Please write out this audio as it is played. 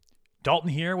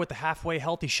Dalton here with the Halfway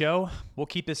Healthy Show. We'll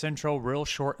keep this intro real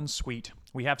short and sweet.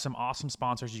 We have some awesome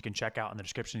sponsors you can check out in the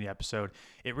description of the episode.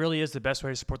 It really is the best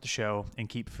way to support the show and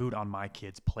keep food on my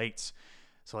kids' plates.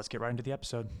 So let's get right into the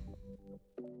episode.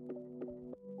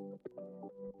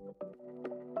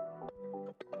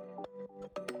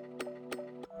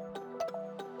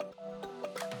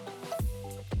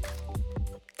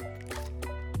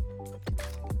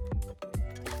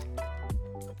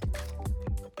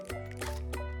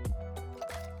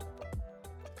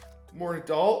 Morning,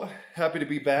 Dalt. Happy to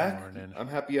be back. Morning. I'm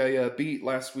happy I beat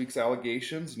last week's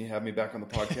allegations and you have me back on the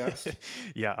podcast.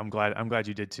 Yeah, I'm glad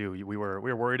you did too. We were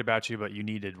worried about you, but you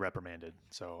needed reprimanded.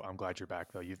 So I'm glad you're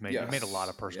back though. You've made a lot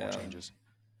of personal changes.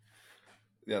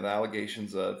 Yeah, the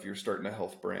allegations of you're starting a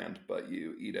health brand, but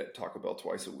you eat at Taco Bell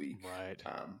twice a week. Right.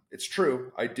 It's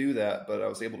true. I do that, but I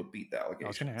was able to beat the allegations. I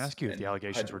was going to ask you if the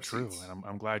allegations were true, and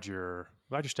I'm glad you're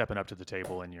stepping up to the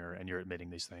table and you're admitting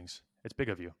these things. It's big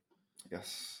of you.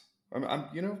 Yes.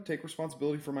 I'm take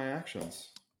responsibility for my actions.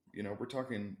 We're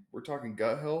talking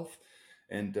gut health,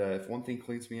 and if one thing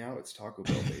cleans me out, it's Taco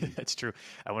Bell, baby. That's true.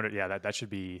 I wonder. Yeah, that should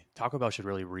be Taco Bell should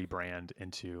really rebrand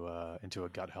into a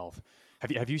gut health.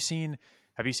 Have you seen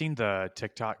the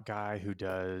TikTok guy who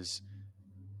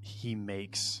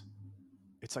makes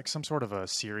it's like some sort of a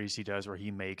series he does where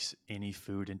he makes any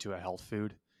food into a health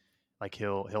food. Like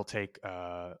he'll take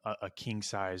a king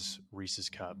size Reese's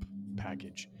cup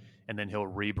package, and then he'll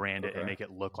rebrand it and make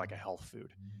it look like a health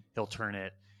food. He'll turn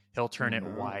it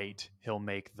white. He'll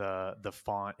make the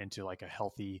font into like a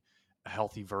healthy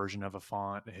version of a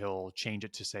font. He'll change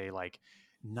it to say like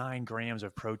 9 grams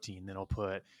of protein. Then he'll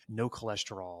put no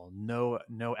cholesterol, no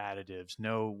additives,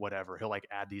 no whatever. He'll like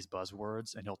add these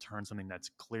buzzwords and he'll turn something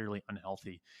that's clearly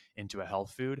unhealthy into a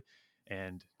health food.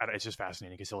 And it's just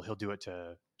fascinating because he'll do it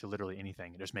to literally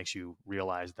anything. It just makes you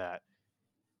realize that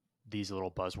these little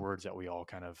buzzwords that we all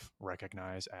kind of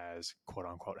recognize as quote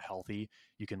unquote healthy,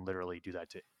 you can literally do that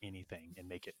to anything and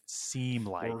make it seem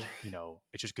like,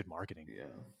 it's just good marketing. Yeah.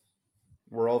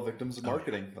 We're all victims of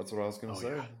marketing. That's what I was going to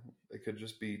say. Yeah. It could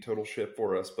just be total shit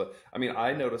for us. But I mean,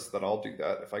 I noticed that I'll do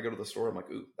that. If I go to the store, I'm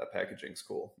like, ooh, that packaging's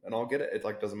cool. And I'll get it. It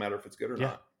like doesn't matter if it's good or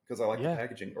not. Because I like the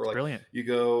packaging. Or like brilliant. You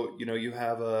go, you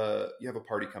have a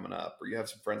party coming up, or you have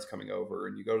some friends coming over,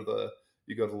 and you go to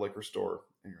the liquor store,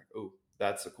 and you're like, oh,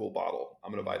 that's a cool bottle.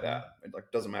 I'm gonna buy that. It like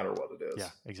doesn't matter what it is. Yeah,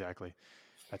 exactly.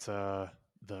 That's the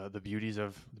beauties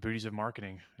of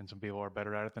marketing, and some people are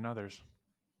better at it than others.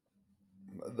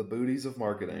 The booties of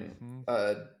marketing.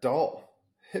 Dalt,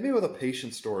 hit me with a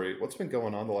patient story. What's been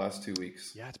going on the last 2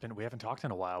 weeks? Yeah, we haven't talked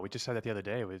in a while. We just said that the other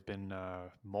day. We've been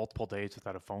multiple days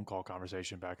without a phone call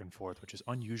conversation back and forth, which is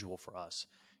unusual for us.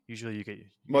 Usually you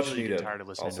get tired of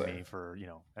listening to me for,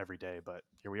 every day, but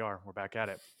here we are. We're back at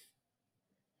it.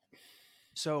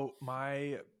 So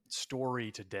my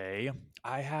story today,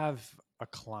 I have a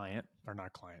client, or not a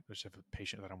client, I just have a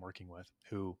patient that I'm working with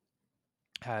who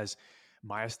has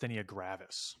myasthenia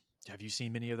gravis. Have you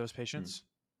seen many of those patients?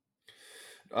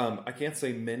 I can't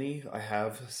say many. I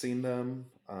have seen them,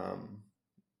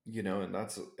 and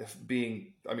that's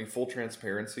full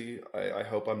transparency. I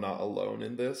hope I'm not alone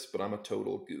in this, but I'm a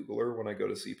total Googler when I go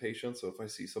to see patients. So if I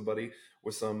see somebody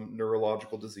with some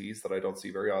neurological disease that I don't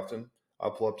see very often, I'll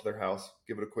pull up to their house,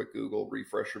 give it a quick Google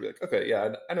refresher, be like, okay,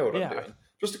 yeah, I know what I'm doing,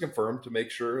 just to confirm, to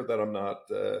make sure that I'm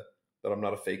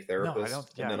not a fake therapist. No, I don't.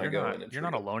 Yeah, and then I go in and you're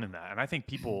not alone in that. And I think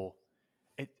people,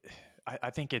 I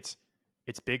think it's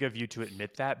big of you to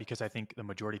admit that, because I think the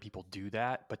majority of people do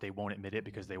that, but they won't admit it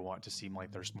because they want to seem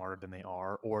like they're smarter than they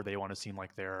are, or they want to seem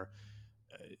like they're,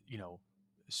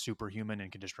 superhuman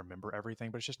and can just remember everything.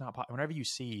 But it's just not. Whenever you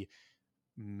see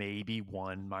maybe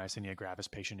one myasthenia gravis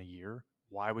patient a year,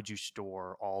 why would you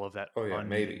store all of that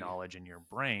unneeded knowledge in your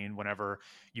brain whenever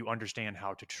you understand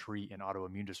how to treat an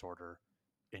autoimmune disorder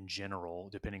in general,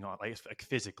 depending on like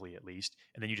physically at least,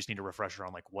 and then you just need a refresher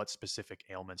on like what specific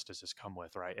ailments does this come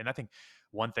with, right? And I think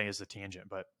one thing is the tangent,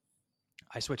 but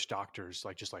I switched doctors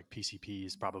like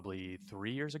PCPs probably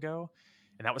 3 years ago,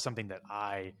 and that was something that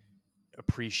I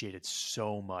appreciated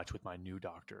so much with my new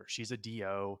doctor. She's a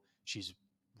DO. She's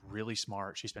really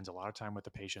smart. She spends a lot of time with the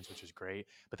patients, which is great.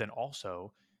 But then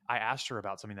also I asked her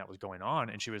about something that was going on,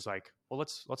 and she was like, well,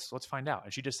 let's find out.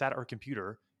 And she just sat at her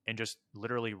computer and just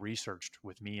literally researched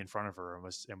with me in front of her and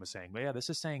was saying, well, yeah,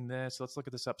 this is saying this. Let's look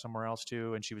at this up somewhere else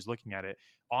too. And she was looking at it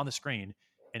on the screen,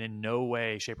 and in no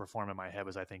way, shape, or form in my head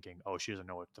was I thinking, oh, she doesn't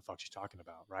know what the fuck she's talking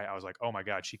about, right? I was like, oh my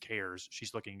God, she cares.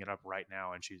 She's looking it up right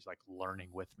now, and she's like learning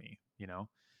with me,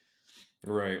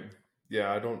 Right.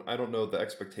 Yeah, I don't know the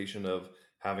expectation of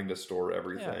having to store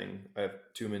everything. Yeah. I have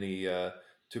too many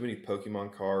too many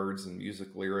Pokemon cards and music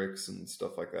lyrics and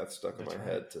stuff like that stuck in That's my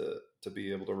right. head to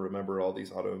be able to remember all these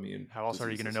autoimmune How else are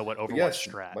you going to diseases. know what But Overwatch yes,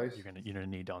 strat my you're gonna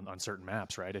need on certain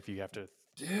maps, right? If you have to.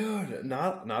 dude,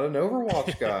 not an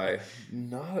Overwatch guy,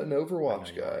 not an I know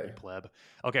Overwatch you aren't, guy. you pleb.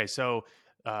 Okay, so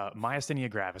myasthenia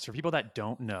gravis. For people that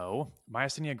don't know,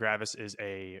 myasthenia gravis is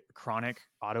a chronic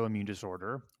autoimmune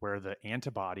disorder where the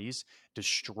antibodies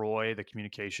destroy the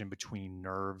communication between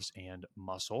nerves and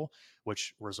muscle,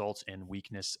 which results in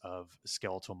weakness of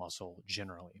skeletal muscle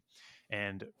generally.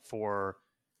 And for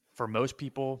most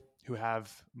people who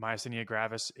have myasthenia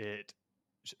gravis, it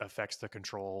affects the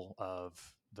control of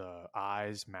the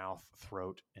eyes, mouth,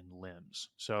 throat, and limbs.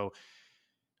 So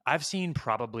I've seen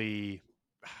probably,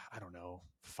 I don't know,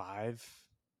 5,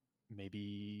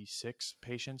 maybe 6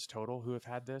 patients total who have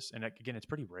had this. And again, it's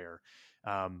pretty rare.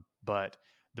 But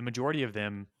the majority of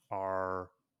them are,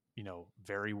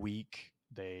 very weak.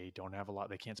 They don't have a lot,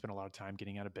 they can't spend a lot of time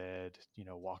getting out of bed,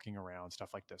 walking around, stuff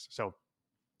like this. So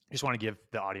I just want to give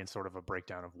the audience sort of a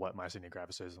breakdown of what myasthenia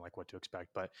gravis is and like what to expect.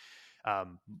 But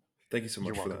um, Thank you so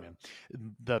you're much for welcome, that.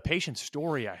 man. The patient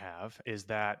story I have is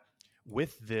that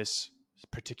with this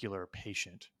particular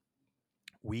patient,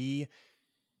 we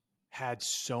had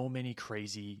so many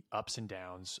crazy ups and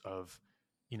downs of,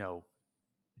 you know,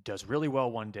 does really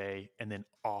well one day and then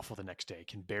awful the next day,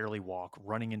 can barely walk,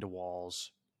 running into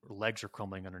walls, legs are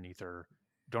crumbling underneath her,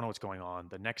 don't know what's going on.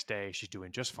 The next day, she's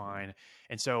doing just fine.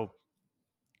 And so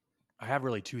I have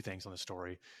really 2 things on the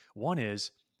story. One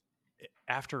is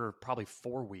after probably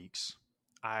 4 weeks,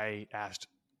 I asked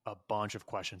a bunch of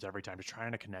questions every time, just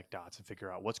trying to connect dots and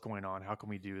figure out what's going on. How can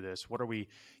we do this?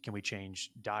 Can we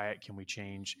change diet? Can we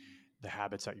change the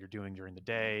habits that you're doing during the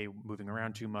day? Moving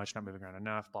around too much, not moving around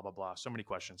enough, blah, blah, blah. So many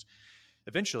questions.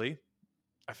 Eventually,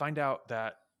 I find out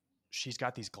that she's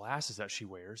got these glasses that she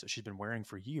wears that she's been wearing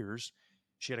for years.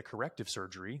 She had a corrective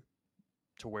surgery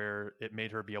to where it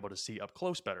made her be able to see up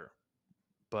close better,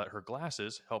 but her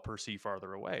glasses help her see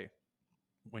farther away.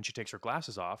 When she takes her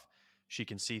glasses off, she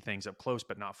can see things up close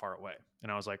but not far away.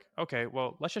 And I was like, okay,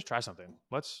 well, let's just try something.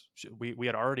 We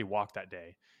had already walked that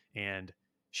day, and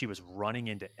she was running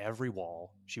into every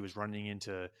wall. She was running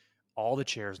into all the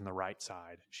chairs on the right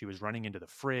side. She was running into the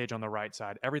fridge on the right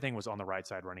side. Everything was on the right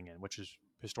side running in, which is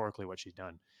historically what she's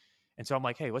done. And so I'm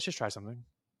like, hey, let's just try something.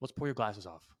 Let's pull your glasses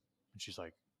off. And she's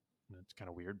like, it's kind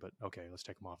of weird, but okay, let's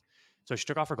take them off. So she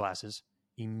took off her glasses,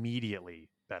 immediately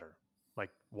better, like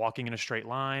walking in a straight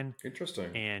line.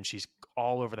 Interesting. And she's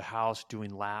all over the house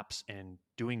doing laps and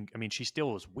I mean, she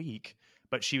still was weak,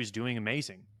 but she was doing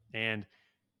amazing. And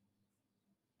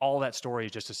all that story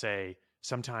is just to say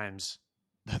sometimes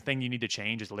the thing you need to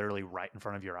change is literally right in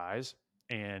front of your eyes.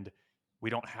 And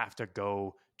we don't have to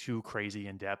go too crazy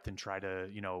in depth and try to,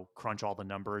 crunch all the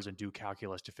numbers and do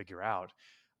calculus to figure out.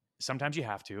 Sometimes you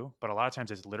have to, but a lot of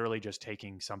times it's literally just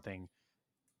taking something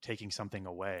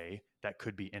away that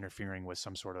could be interfering with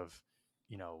some sort of,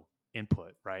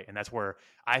 input, right? And that's where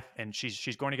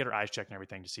she's going to get her eyes checked and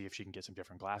everything to see if she can get some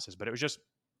different glasses. But that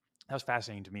was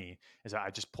fascinating to me, is that I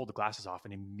just pulled the glasses off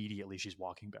and immediately she's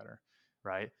walking better,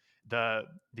 right? The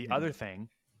other thing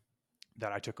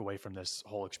that I took away from this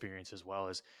whole experience as well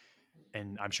is,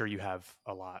 and I'm sure you have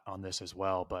a lot on this as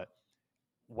well, but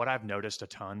what I've noticed a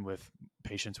ton with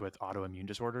patients with autoimmune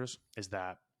disorders is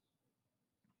that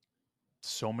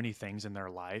so many things in their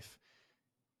life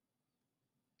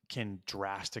can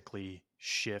drastically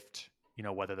shift,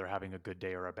 whether they're having a good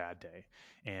day or a bad day.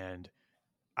 And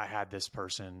I had this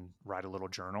person write a little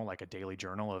journal, like a daily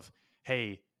journal of,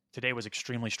 hey, today was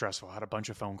extremely stressful. I had a bunch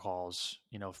of phone calls,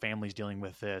 families dealing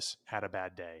with this, had a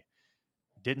bad day.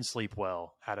 Didn't sleep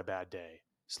well, had a bad day.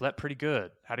 Slept pretty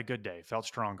good, had a good day, felt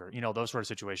stronger. Those sort of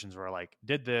situations where like,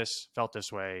 did this, felt this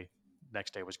way,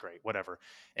 next day was great, whatever.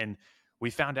 And we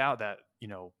found out that,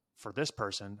 for this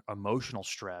person, emotional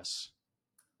stress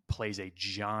plays a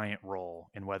giant role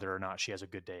in whether or not she has a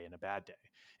good day and a bad day.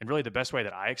 And really the best way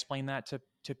that I explain that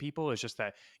to people is just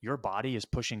that your body is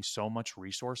pushing so much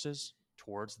resources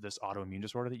towards this autoimmune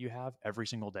disorder that you have every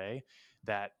single day,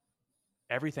 that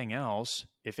everything else,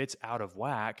 if it's out of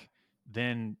whack,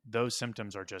 then those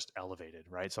symptoms are just elevated,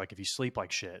 right? So like if you sleep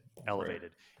like shit, Right.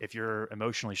 elevated. If you're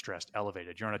emotionally stressed,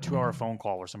 elevated. You're on a 2-hour phone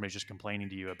call where somebody's just complaining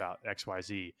to you about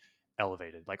XYZ,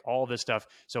 elevated. Like all this stuff.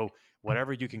 So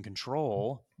whatever you can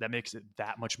control, that makes it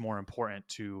that much more important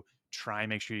to try and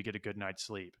make sure you get a good night's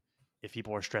sleep. If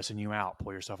people are stressing you out,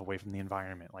 pull yourself away from the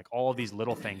environment. Like all of these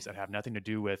little things that have nothing to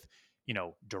do with,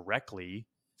 directly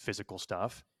physical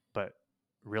stuff, but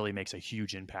really makes a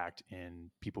huge impact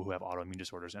in people who have autoimmune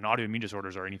disorders. And autoimmune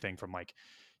disorders are anything from like,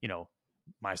 you know,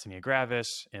 myasthenia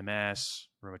gravis, MS,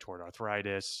 rheumatoid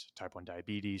arthritis, type 1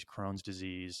 diabetes, Crohn's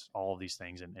disease, all of these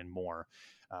things and more.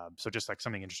 So just like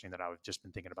something interesting that I've just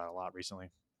been thinking about a lot recently.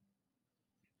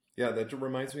 Yeah, that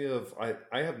reminds me of,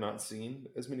 I have not seen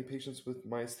as many patients with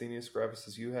myasthenia gravis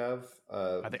as you have.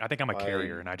 I think I'm a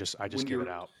carrier, and I just give it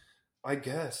out. I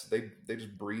guess they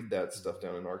just breed that stuff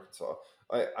down in Arkansas.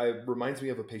 I reminds me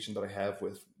of a patient that I have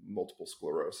with multiple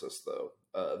sclerosis, though.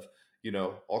 Of,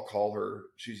 I'll call her.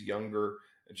 She's younger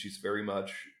and she's very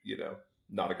much,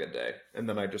 not a good day. And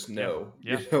then I just know,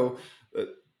 that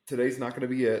today's not going to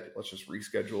be it. Let's just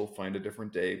reschedule, find a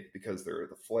different day, because there are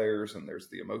the flares and there's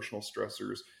the emotional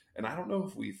stressors. And I don't know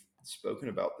if we've spoken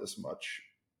about this much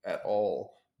at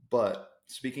all, but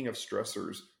speaking of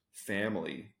stressors,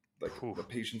 family, like the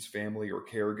patient's family or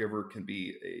caregiver can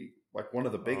be one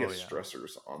of the biggest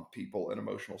stressors on people, an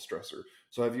emotional stressor.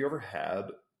 So have you ever had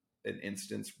an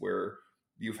instance where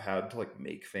you've had to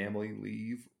make family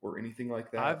leave or anything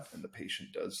like that, and the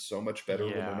patient does so much better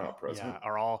when they're not present? Yeah,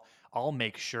 or I'll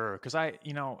make sure, because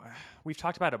we've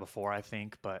talked about it before, I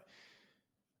think, but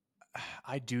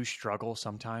I do struggle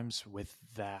sometimes with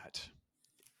that.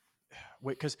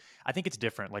 Because I think it's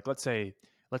different. Like let's say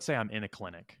I'm in a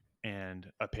clinic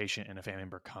and a patient and a family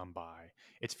member come by.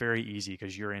 It's very easy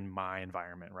because you're in my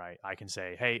environment, right? I can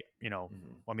say, hey,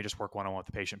 let me just work one-on-one with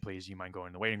the patient, please. You mind going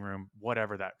in the waiting room?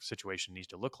 Whatever that situation needs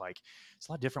to look like. It's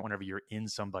a lot different whenever you're in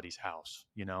somebody's house,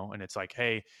 and it's like,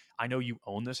 hey, I know you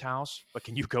own this house, but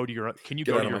can you go to your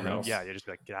room? House. Yeah, you just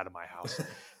be like, get out of my house.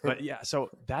 But yeah, so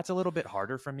that's a little bit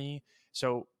harder for me.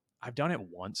 So I've done it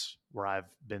once where I've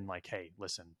been like, hey,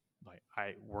 listen,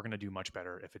 we're going to do much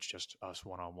better if it's just us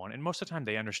one-on-one. And most of the time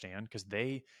they understand, because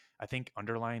I think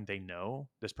underlying, they know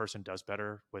this person does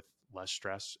better with less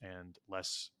stress and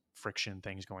less friction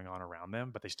things going on around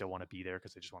them, but they still want to be there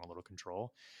because they just want a little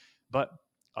control. But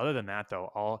other than that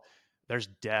though, there's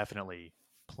definitely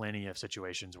plenty of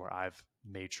situations where I've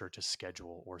made sure to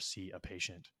schedule or see a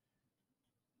patient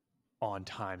on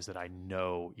times that I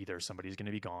know either somebody's going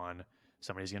to be gone,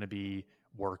 somebody's going to be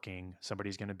working,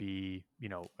 somebody's going to be,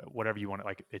 whatever you want,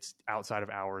 like it's outside of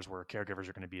hours where caregivers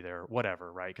are going to be there,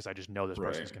 whatever, right? Because I just know this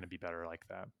person's going to be better like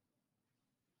that.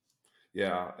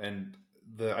 Yeah, and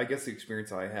I guess the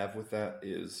experience I have with that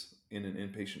is in an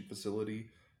inpatient facility.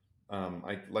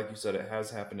 Like you said, it has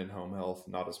happened in home health,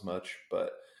 not as much,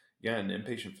 but yeah, in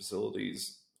inpatient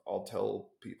facilities, I'll tell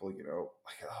people,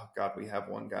 oh God, we have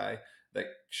one guy that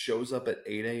shows up at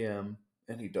 8 a.m.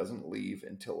 and he doesn't leave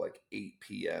until 8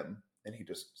 p.m. and he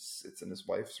just sits in his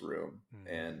wife's room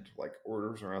and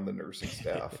orders around the nursing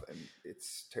staff, and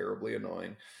it's terribly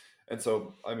annoying. And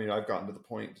so, I've gotten to the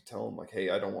point to tell him hey,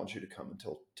 I don't want you to come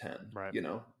until 10, right.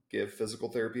 Give physical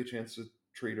therapy a chance to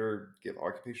treat her, give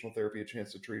occupational therapy a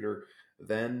chance to treat her.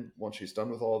 Then once she's done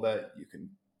with all that, you can,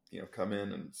 come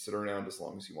in and sit around as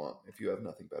long as you want if you have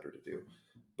nothing better to do.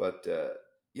 But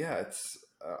yeah, it's,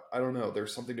 I don't know.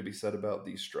 There's something to be said about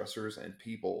these stressors and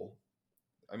people.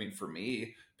 For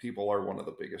me, people are one of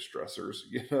the biggest stressors,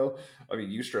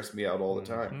 you stress me out all the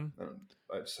time. And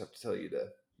I just have to tell you to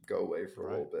go away for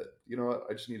a little bit. You know what?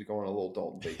 I just need to go on a little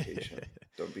Dalton vacation.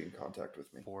 Don't be in contact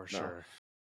with me. For sure.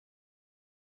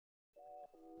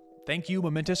 Thank you,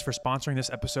 Momentous, for sponsoring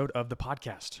this episode of the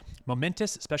podcast.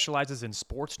 Momentous specializes in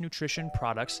sports nutrition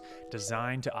products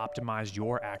designed to optimize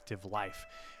your active life.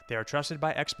 They are trusted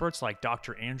by experts like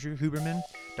Dr. Andrew Huberman,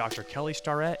 Dr. Kelly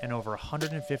Starrett, and over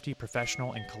 150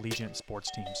 professional and collegiate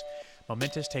sports teams.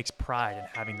 Momentous takes pride in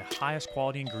having the highest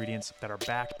quality ingredients that are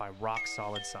backed by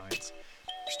rock-solid science.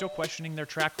 You're still questioning their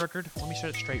track record? Let me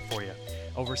set it straight for you.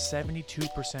 Over 72%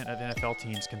 of NFL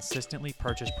teams consistently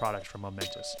purchase products from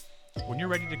Momentous. When you're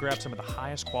ready to grab some of the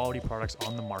highest quality products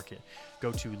on the market,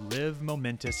 go to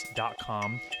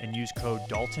livemomentous.com and use code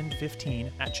Dalton15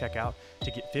 at checkout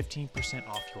to get 15%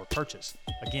 off your purchase.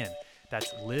 Again,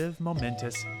 that's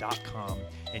livemomentous.com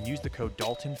and use the code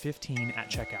Dalton15 at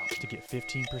checkout to get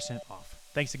 15% off.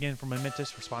 Thanks again for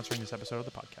Momentous for sponsoring this episode of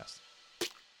the podcast.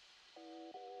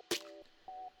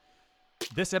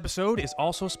 This episode is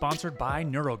also sponsored by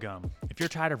NeuroGum. If you're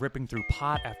tired of ripping through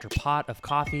pot after pot of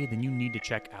coffee, then you need to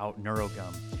check out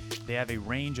NeuroGum. They have a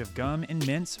range of gum and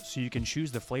mints, so you can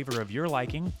choose the flavor of your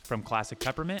liking, from classic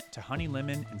peppermint to honey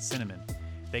lemon and cinnamon.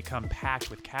 They come packed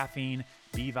with caffeine,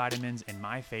 B vitamins, and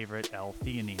my favorite,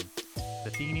 L-theanine. The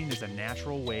theanine is a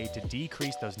natural way to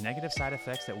decrease those negative side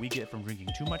effects that we get from drinking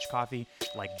too much coffee,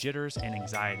 like jitters and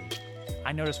anxiety.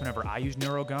 I notice whenever I use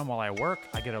NeuroGum while I work,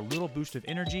 I get a little boost of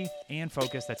energy and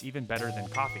focus that's even better than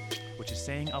coffee, which is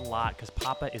saying a lot because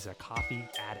Papa is a coffee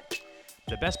addict.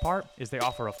 The best part is they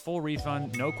offer a full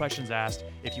refund, no questions asked,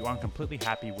 if you aren't completely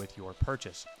happy with your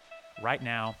purchase. Right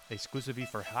now, exclusively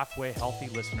for Halfway Healthy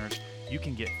listeners, you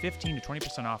can get 15 to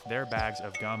 20% off their bags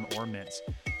of gum or mints.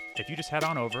 If you just head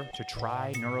on over to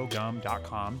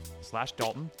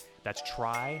tryneurogum.com/Dalton, that's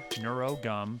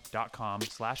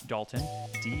tryneurogum.com/Dalton,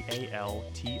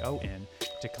 DALTON,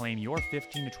 to claim your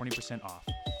 15 to 20% off.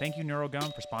 Thank you,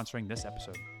 Neurogum, for sponsoring this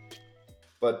episode.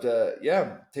 But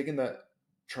taking that,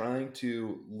 trying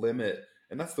to limit,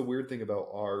 and that's the weird thing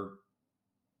about our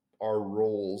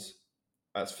roles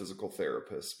as physical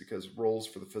therapists, because roles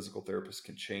for the physical therapist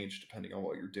can change depending on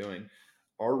what you're doing.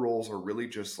 Our roles are really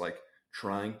just like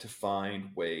trying to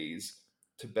find ways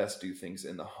to best do things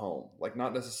in the home. Like,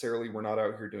 not necessarily, we're not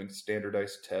out here doing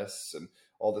standardized tests and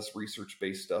all this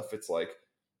research-based stuff. It's like,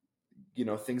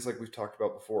 things like we've talked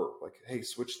about before, like, hey,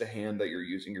 switch the hand that you're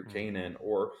using your cane in,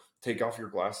 or take off your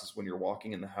glasses when you're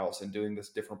walking in the house, and doing this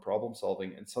different problem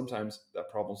solving. And sometimes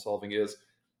that problem solving is,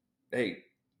 hey,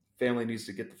 family needs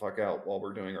to get the fuck out while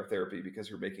we're doing our therapy because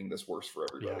you're making this worse for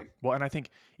everybody. Yeah. Well, and I think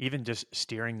even just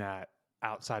steering that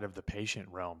outside of the patient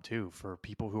realm too, for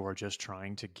people who are just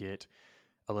trying to get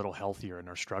a little healthier and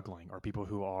are struggling, or people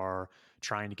who are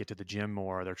trying to get to the gym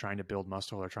more, they're trying to build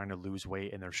muscle, they're trying to lose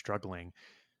weight and they're struggling.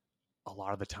 A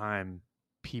lot of the time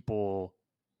people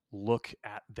look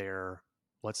at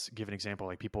let's give an example.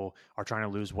 Like, people are trying to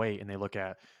lose weight and they look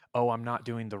at, oh, I'm not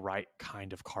doing the right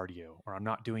kind of cardio, or I'm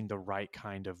not doing the right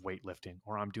kind of weightlifting,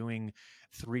 or I'm doing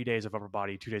 3 days of upper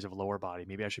body, 2 days of lower body.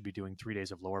 Maybe I should be doing 3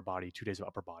 days of lower body, 2 days of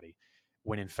upper body.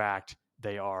 When in fact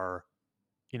they are,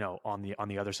 on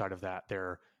the other side of that,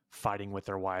 they're fighting with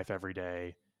their wife every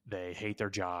day. They hate their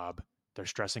job. They're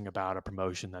stressing about a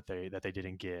promotion that they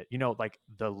didn't get. Like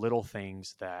the little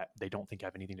things that they don't think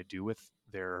have anything to do with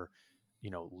their,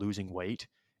 losing weight,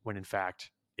 when in fact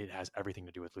it has everything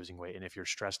to do with losing weight. And if you're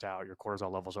stressed out, your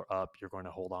cortisol levels are up, you're going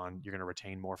to hold on, you're going to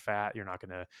retain more fat, you're not going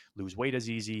to lose weight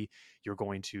as easy, you're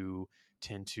going to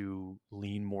tend to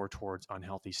lean more towards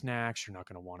unhealthy snacks, you're not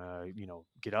going to want to,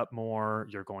 get up more,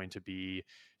 you're going to be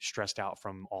stressed out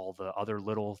from all the other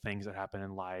little things that happen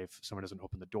in life. Someone doesn't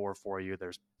open the door for you,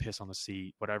 there's piss on the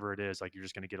seat, whatever it is, like, you're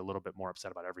just going to get a little bit more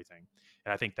upset about everything.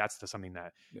 And I think that's something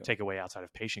that take away outside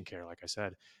of patient care. Like I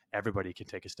said, everybody can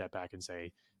take a step back and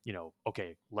say,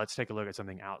 okay, let's take a look at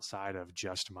something outside of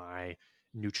just my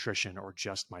nutrition or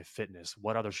just my fitness.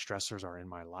 What other stressors are in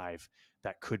my life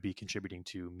that could be contributing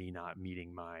to me not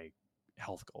meeting my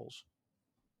health goals?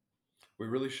 We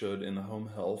really should, in the home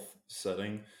health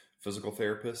setting, physical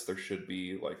therapists, there should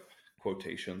be like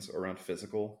quotations around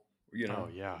physical,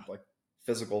 like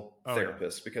physical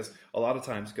therapists, because a lot of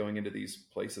times going into these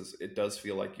places, it does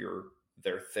feel like you're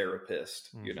their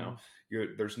therapist.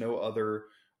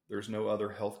 There's no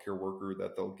other healthcare worker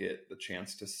that they'll get the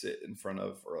chance to sit in front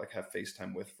of or like have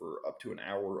FaceTime with for up to an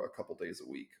hour, a couple days a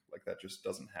week. Like, that just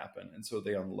doesn't happen. And so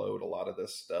they unload a lot of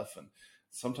this stuff. And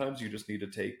sometimes you just need to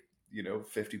take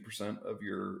 50% of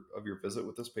your visit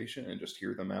with this patient and just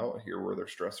hear them out, hear where their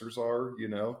stressors are,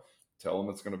 tell them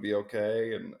it's going to be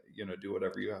okay, and do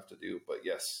whatever you have to do. But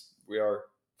yes, we are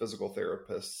physical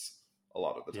therapists a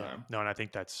lot of the time. No, and I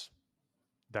think that's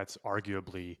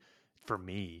arguably, for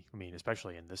me, I mean,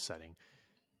 especially in this setting,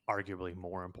 arguably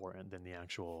more important than the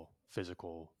actual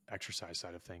physical exercise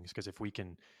side of things. Because if we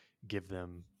can give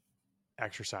them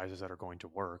exercises that are going to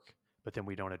work, but then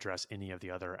we don't address any of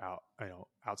the other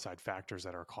outside factors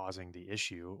that are causing the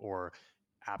issue, or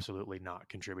absolutely not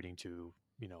contributing to,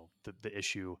 the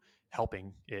issue,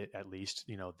 helping it at least,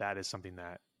 that is something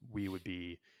that we would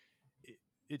be,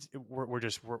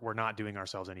 we're not doing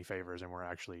ourselves any favors, and we're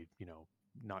actually,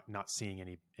 not seeing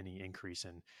any increase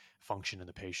in function in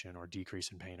the patient or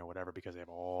decrease in pain or whatever, because they have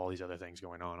all these other things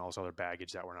going on, all this other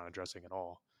baggage that we're not addressing at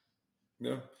all.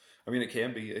 Yeah. I mean, it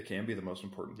can be the most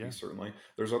important piece. Certainly.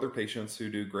 There's other patients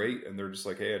who do great and they're just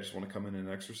like, hey, I just want to come in and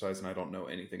exercise, and I don't know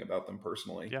anything about them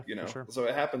personally, For sure. So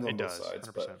it happens on both sides.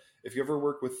 100%. But if you ever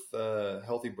work with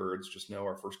healthy birds, just know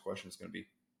our first question is going to be,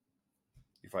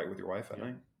 you fight with your wife at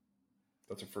night?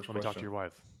 That's our first question. Let me talk to your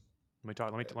wife. Let me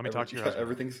talk to your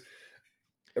husband.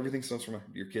 Everything stems from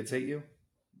your kids hate you,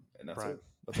 and that's it.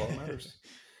 That's all that matters.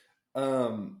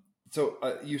 So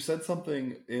you said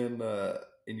something in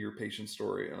your patient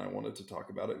story, and I wanted to talk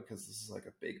about it because this is like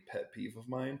a big pet peeve of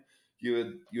mine.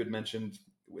 You had mentioned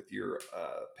with your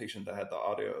patient that had the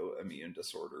autoimmune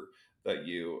disorder that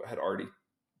you had already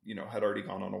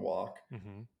gone on a walk.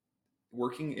 Mm-hmm.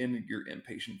 Working in your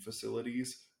inpatient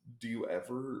facilities, do you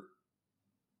ever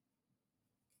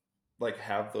like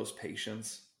have those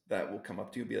patients that will come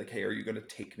up to you and be like, hey, are you going to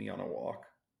take me on a walk?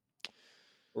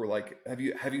 Or like, have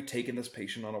you taken this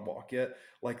patient on a walk yet?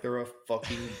 Like they're a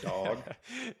fucking dog.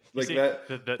 Like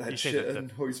that shit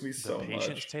annoys me so much. The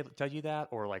patients tell you that,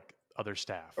 or like other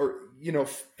staff? Or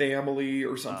family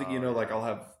or something, like I'll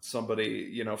have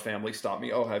somebody, family stop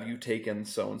me. Oh, have you taken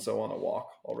so-and-so on a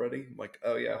walk already? I'm like,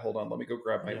 oh yeah, hold on. Let me go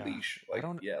grab my leash. Like,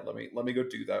 let me go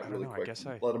do that really quick.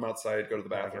 Let them outside, go to the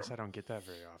bathroom. I guess I don't get that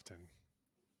very often.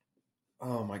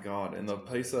 Oh my God. And the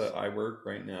place that I work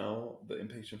right now, the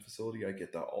inpatient facility, I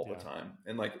get that all the time.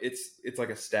 And like, it's like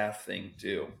a staff thing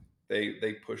too.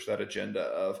 They push that agenda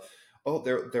of, oh,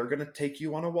 they're going to take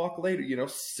you on a walk later,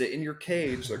 sit in your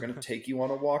cage. They're going to take you on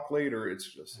a walk later. It's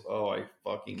just, oh, I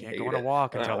fucking hate it. You can't go on a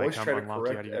walk until they come unlock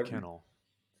you out of your kennel.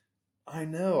 I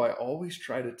know. I always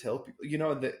try to tell people,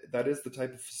 that is the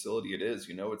type of facility it is.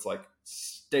 It's like,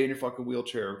 stay in your fucking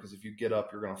wheelchair because if you get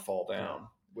up, you're going to fall down. Yeah.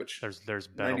 Which there's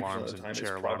bed alarms and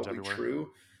chair alarms everywhere.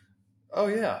 True. Oh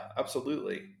yeah,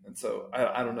 absolutely. And so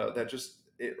I don't know. That just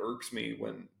it irks me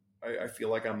when I feel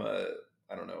like I'm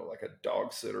like a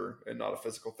dog sitter and not a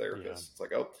physical therapist. Yeah. It's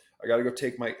like, oh, I got to go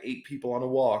take my 8 people on a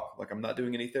walk. Like I'm not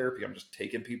doing any therapy. I'm just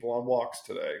taking people on walks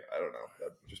today. I don't know.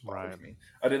 That just bothers me.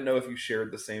 I didn't know if you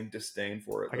shared the same disdain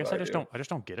for it. I guess I just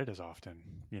don't get it as often.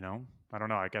 I don't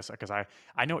know. I guess because I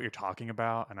know what you're talking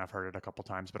about and I've heard it a couple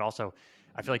times, but also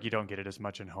I feel like you don't get it as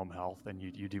much in home health and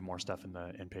you do more stuff in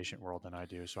the inpatient world than I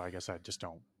do. So I guess I just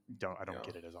don't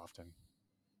get it as often.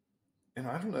 And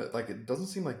I don't know, like it doesn't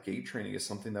seem like gait training is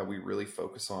something that we really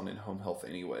focus on in home health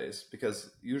anyways,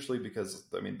 because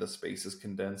the space is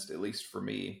condensed, at least for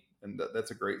me. And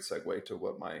that's a great segue to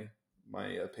what my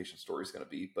patient story is going to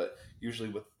be. But usually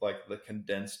with like the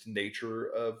condensed nature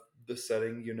of the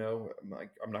setting,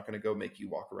 I'm not going to go make you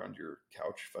walk around your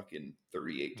couch fucking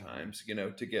 38 times,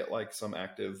 to get like some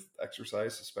active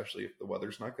exercise, especially if the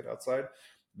weather's not good outside.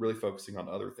 Really focusing on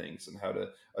other things and how to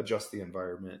adjust the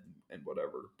environment and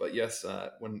whatever. But yes,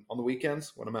 when on the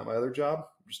weekends, when I'm at my other job,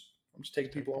 I'm just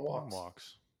taking people on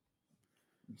walks.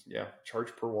 Yeah,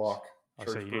 charge per walk.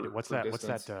 What's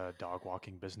that dog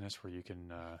walking business where you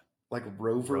can like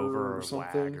Rover or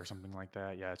something or something like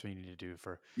that? Yeah, that's what you need to do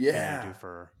for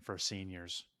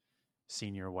seniors.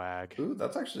 Senior wag. Ooh,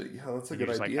 that's actually that's a good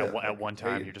idea. Like at one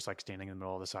time, you're just like standing in the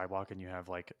middle of the sidewalk, and you have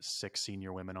like 6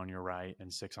 senior women on your right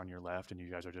and 6 on your left, and you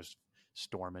guys are just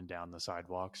storming down the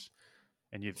sidewalks.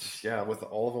 And with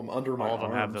all of them under my arms. All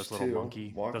of them have those little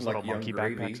monkey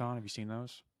backpacks on. Have you seen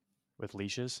those with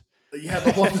leaches? Yeah,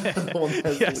 the one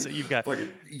that's so you've got like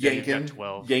yanking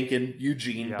 12 yanking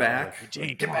Eugene back.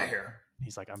 Eugene, get back here.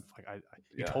 He's like,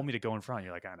 you told me to go in front.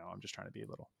 You're like, I know. I'm just trying to be a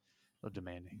little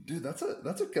demanding. Dude, that's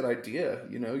a good idea.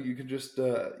 You could just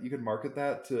you could market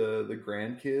that to the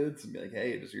grandkids and be like,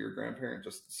 hey, does your grandparent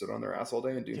just sit on their ass all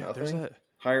day and do nothing?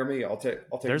 Hire me. I'll take.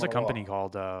 There's a company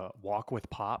called Walk with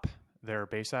Pop. They're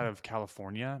based out of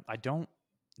California. I don't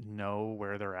know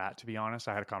where they're at, to be honest.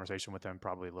 I had a conversation with them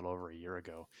probably a little over a year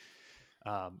ago.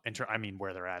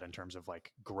 Where they're at in terms of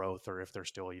like growth or if they're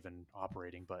still even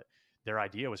operating, but their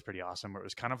idea was pretty awesome. Where it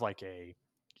was kind of like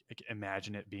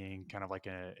imagine it being kind of like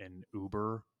an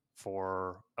Uber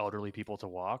for elderly people to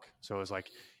walk. So it was like,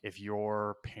 if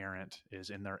your parent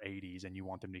is in their 80s and you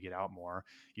want them to get out more,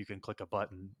 you can click a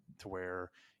button to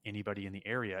where anybody in the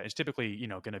area is typically,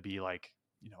 going to be like,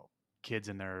 kids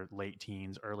in their late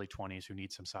teens, early 20s who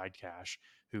need some side cash,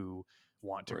 who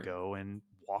want to go and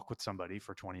walk with somebody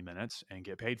for 20 minutes and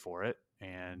get paid for it.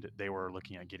 And they were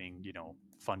looking at getting,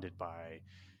 funded by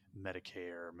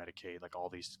Medicare, Medicaid, like all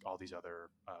these other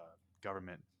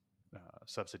government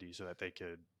subsidies so that they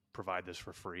could provide this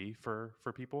for free for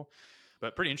people.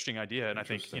 But pretty interesting idea. And I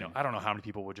think, I don't know how many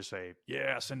people would just say,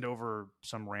 yeah, send over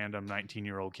some random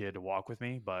 19-year-old kid to walk with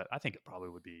me. But I think it probably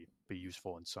would be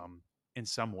useful in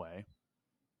some way.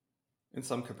 In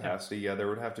some capacity, yeah, there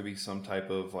would have to be some type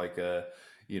of like a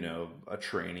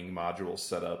training module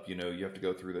set up. You have to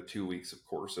go through the 2 weeks of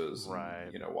courses, right?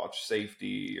 And, watch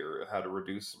safety or how to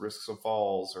reduce risks of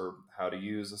falls or how to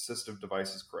use assistive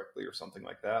devices correctly or something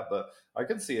like that. But I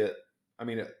can see it. I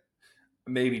mean,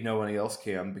 maybe no one else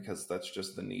can because that's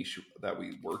just the niche that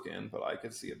we work in. But I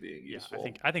could see it being useful.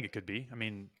 I think it could be. I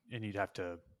mean, and you'd have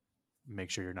to make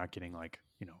sure you're not getting like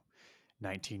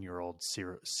 19-year-old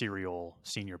serial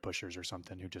senior pushers or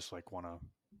something who just like want to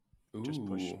just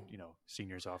push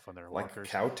seniors off on their like walkers.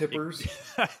 Cow tippers.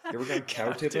 You ever got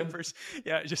cow tippers?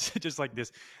 Yeah, just like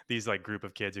these like group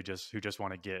of kids who just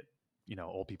want to get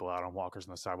old people out on walkers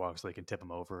on the sidewalk so they can tip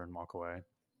them over and walk away.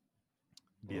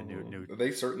 Be a new.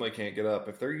 They certainly can't get up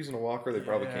if they're using a walker. They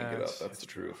probably can't get up. That's the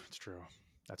truth. It's true.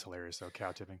 That's hilarious though.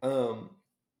 Cow tipping.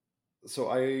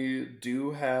 So I do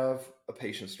have a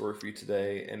patient story for you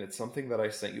today, and it's something that I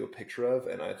sent you a picture of,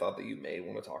 and I thought that you may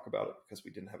want to talk about it because we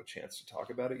didn't have a chance to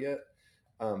talk about it yet.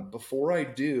 Before I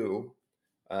do,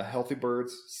 Healthy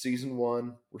Birds Season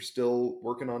 1, we're still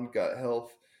working on gut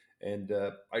health, And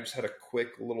I just had a quick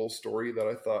little story that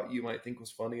I thought you might think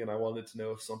was funny, and I wanted to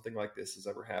know if something like this has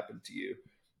ever happened to you.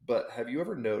 But have you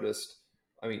ever noticed,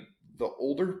 I mean, the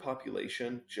older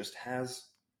population just has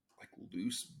like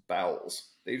loose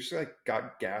bowels. They just like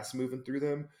got gas moving through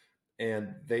them,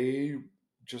 and they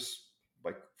just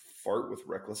like fart with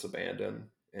reckless abandon,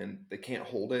 and they can't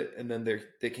hold it, and then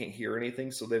they can't hear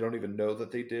anything, so they don't even know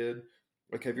that they did.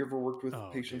 Like, have you ever worked with Oh,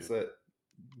 patients dude. that?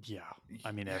 Yeah.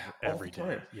 I mean, Yeah, all the every day.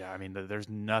 time. Yeah. I mean, there's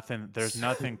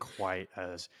nothing quite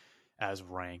as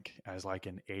rank as like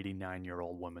an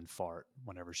 89-year-old woman fart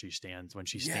when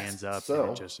she Yes. stands up, and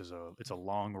it So just it's a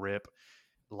long rip.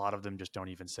 A lot of them just don't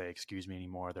even say excuse me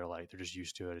anymore. They're just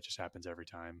used to it. It just happens every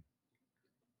time.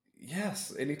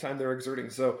 yes, anytime they're exerting.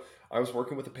 So I was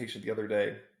working with a patient the other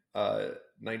day,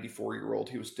 94-year-old.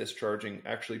 He was discharging,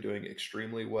 actually doing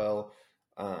extremely well.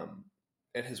 Um,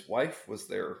 and his wife was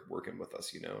there working with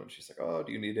us, and she's like, "Oh,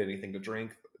 do you need anything to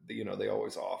drink?" They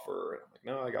always offer. And I'm like,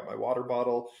 "No, I got my water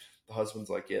bottle." The husband's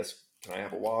like, "Yes, can I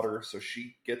have a water?" So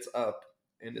she gets up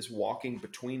and is walking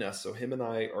between us. So him and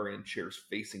I are in chairs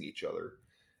facing each other,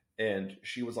 and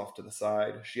she was off to the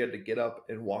side. She had to get up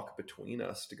and walk between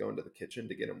us to go into the kitchen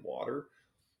to get him water.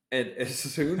 And as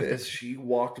soon as she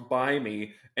walked by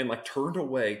me and like turned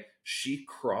away, she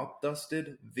crop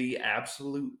dusted the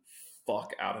absolute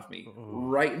fuck out of me Oh,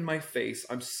 right in my face.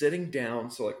 I'm sitting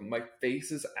down, so like my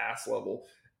face is ass level.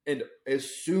 And as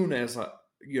soon as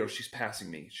she's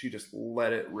passing me, she just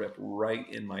let it rip right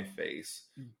in my face.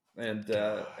 And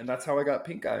God. that's how I got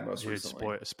pink eye most Dude,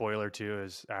 recently. spoiler too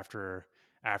is after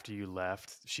you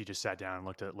left, she just sat down and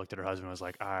looked at her husband and was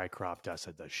like, I crop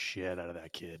dusted the shit out of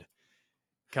that kid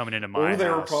coming into my Or they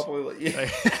were house. probably like, Like,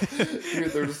 yeah.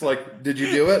 Dude, they're just like, did you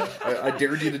do it? I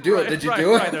dared you to do it. right, Did you right,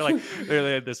 do right. it?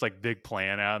 They had this like big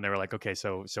plan out, and they were like, okay,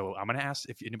 so I'm gonna ask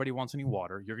if anybody wants any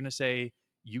water. You're gonna say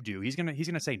you do. He's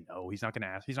gonna say no. He's not gonna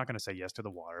ask. He's not gonna say yes to the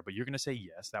water, but you're gonna say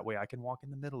yes. That way, I can walk in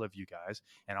the middle of you guys,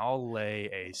 and I'll lay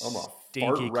a I'm gonna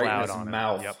fart stinky right in cloud his on him.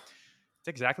 mouth. Yep. It's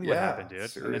exactly what Yeah, happened,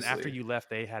 dude. And then after seriously. you left,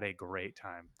 they had a great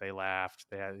time. They laughed.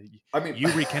 I mean,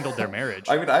 You rekindled their I marriage.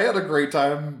 mean, I had a great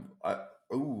time.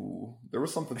 Ooh, there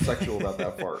was something sexual about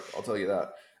that fart. I'll tell you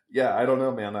that. Yeah, I don't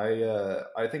know, man.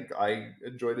 I think I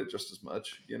enjoyed it just as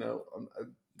much.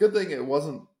 Good thing it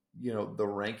wasn't the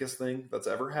rankest thing that's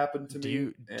ever happened to me,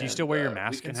 Do you still and wear your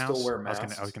we mask in can still house? wear I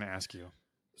was masks. gonna ask you.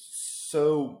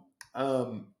 So,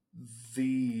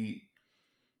 the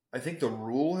I think the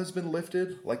rule has been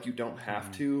lifted, like you don't have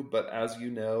Mm-hmm. to, but as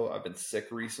you know, I've been sick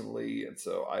recently, and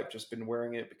so I've just been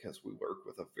wearing it because we work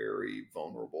with a very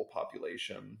vulnerable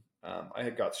population. I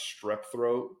had got strep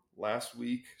throat last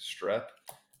week, strep,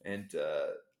 and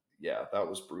yeah, that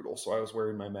was brutal. So I was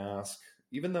wearing my mask,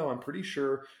 even though I'm pretty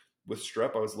sure with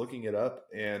strep, I was looking it up,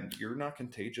 and you're not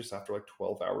contagious after like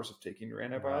 12 hours of taking your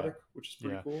Right. antibiotic, which is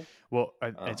pretty Yeah. cool. Well,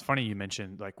 Um, it's funny you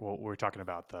mentioned like, well, we're talking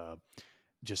about the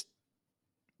just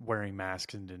wearing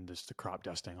masks and then just the crop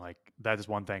dusting. Like that is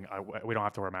one thing. We don't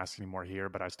have to wear masks anymore here,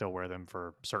 but I still wear them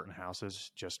for certain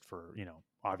houses just for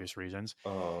obvious reasons.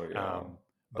 oh yeah, Um,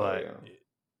 oh but yeah.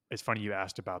 it's funny you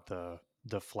asked about the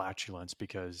flatulence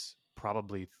because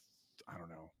probably I don't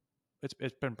know. It's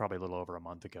been probably a little over a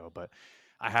month ago, but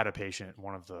I had a patient,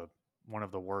 one of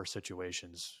the worst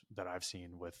situations that I've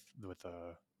seen with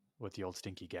the old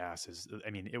stinky gas is, I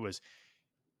mean,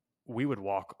 we would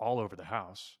walk all over the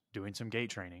house doing some gait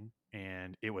training,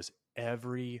 and it was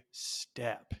every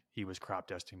step he was crop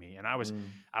dusting me, and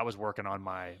Mm. I was working on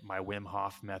my Wim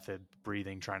Hof method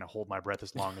breathing, trying to hold my breath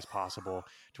as long as possible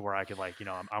to where I could, like,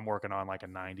 I'm working on like a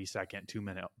 90-second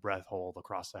 2-minute breath hold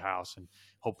across the house and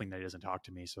hoping that he doesn't talk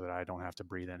to me so that I don't have to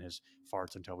breathe in his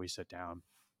farts until we sit down.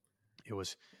 It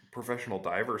was, Professional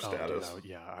diver oh dude, status.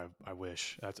 I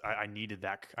wish I needed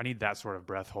that. I need that sort of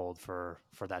breath hold for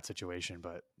that situation.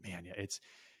 But man, yeah, it's,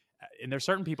 and there's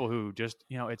certain people who just,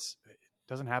 it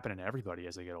doesn't happen in everybody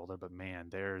as they get older, but man,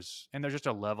 there's just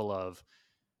a level of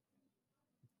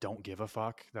don't give a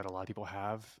fuck that a lot of people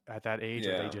have at that age,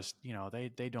 or they Yeah, just,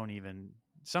 they don't even,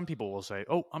 some people will say,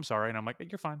 oh, I'm sorry. And I'm like,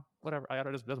 you're fine, whatever.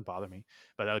 It doesn't bother me.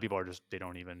 But other people are just, they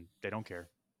don't care.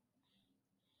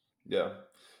 yeah.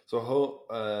 So,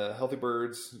 Healthy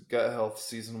Birds, Gut Health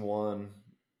Season 1.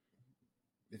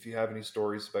 If you have any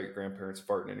stories about your grandparents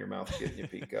farting in your mouth getting you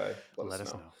pink eye, let Let us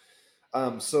us know.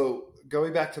 know. So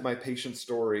going back to my patient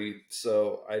story,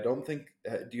 so I don't think,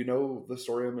 do you know the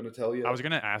story I'm going to tell I you? was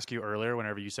going to ask you earlier,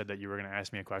 whenever you said that you were going to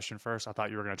ask me a question first. I thought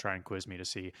you were going to try and quiz me to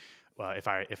see if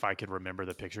I could remember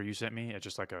the picture you sent me. It's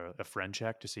just like a friend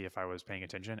check to see if I was paying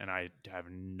attention, and I have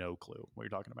no clue what you're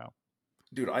talking about.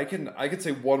 Dude, I could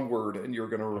say one word and you're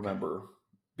going to Okay. remember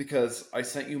because I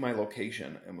sent you my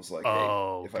location and was like, hey,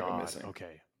 Oh if I go God. missing.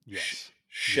 Okay. Yes.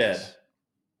 Shed.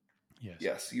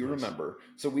 Yes. You remember.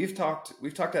 So we've talked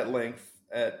at length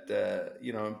at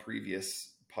in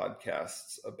previous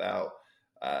podcasts about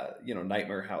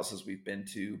nightmare houses we've been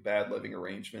to, bad living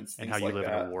arrangements, and things how you like live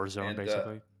that. in a war zone, And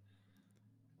basically.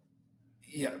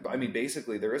 yeah, I mean,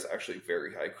 basically, there is actually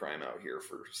very high crime out here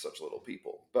for such little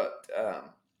people. But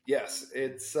yes,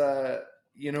 it's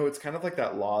it's kind of like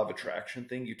that law of attraction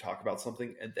thing. You talk about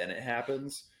something and then it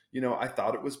happens. I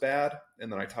thought it was bad,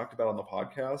 and then I talked about it on the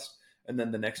podcast, and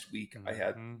then the next week I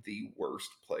had the worst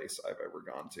place I've ever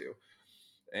gone to,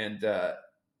 and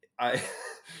I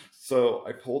so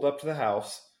I pulled up to the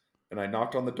house and I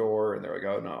knocked on the door, and they're like,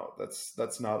 "Oh no,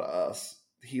 that's not us.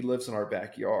 He lives in our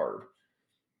backyard."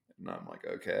 And I'm like,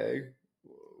 okay,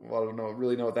 well, I don't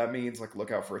really know what that means. Like,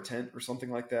 look out for a tent or something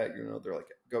like that. They're like,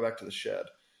 go back to the shed.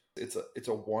 It's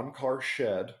a 1-car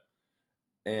shed,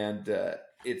 and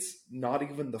it's not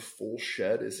even the full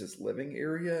shed is his living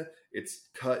area. It's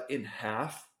cut in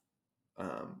half,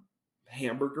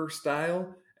 hamburger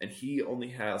style, and he only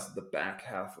has the back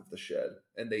half of the shed,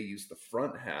 and they use the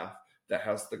front half that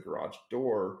has the garage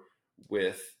door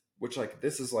with which, like,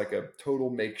 this is like a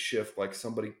total makeshift, like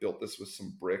somebody built this with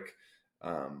some brick.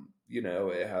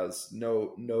 It has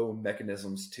no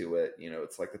mechanisms to it.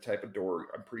 It's like the type of door,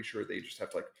 I'm pretty sure they just have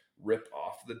to like rip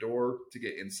off the door to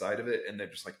get inside of it, and then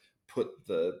just like put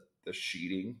the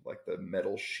sheeting, like the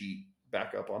metal sheet,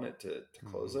 back up on it to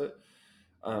close it.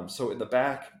 So in the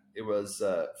back, it was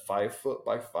 5 foot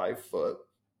by 5 foot,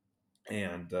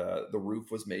 and the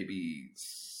roof was maybe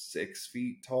 6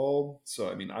 feet tall. So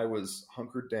I mean, I was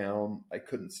hunkered down. I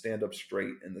couldn't stand up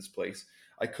straight in this place.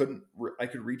 I could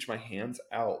reach my hands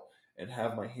out and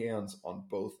have my hands on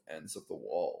both ends of the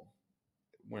wall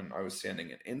when I was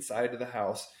standing inside of the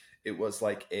house. It was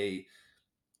like a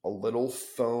little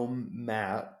foam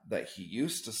mat that he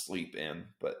used to sleep in,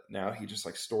 but now he just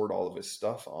like stored all of his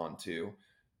stuff onto,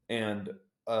 and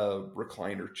a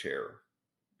recliner chair,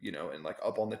 and like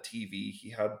up on the TV, he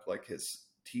had like his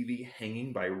TV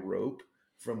hanging by rope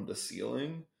from the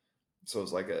ceiling. So it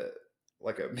was like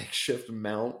a makeshift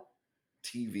mount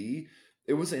TV.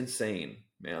 It was insane,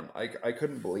 man. I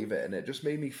couldn't believe it. And it just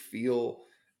made me feel,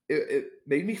 it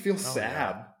made me feel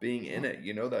sad being in it,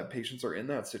 that patients are in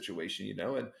that situation,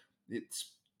 and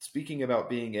it's speaking about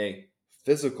being a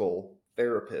physical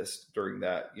therapist during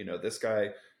that, this guy,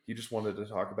 he just wanted to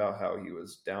talk about how he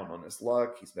was down on his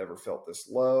luck. He's never felt this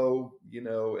low,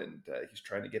 and he's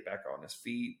trying to get back on his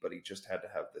feet, but he just had to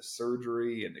have this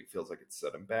surgery, and it feels like it's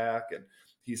set him back. And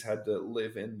he's had to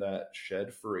live in that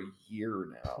shed for a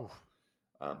year now.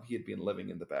 He had been living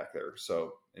in the back there.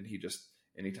 So, and he just,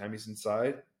 anytime he's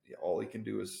inside, all he can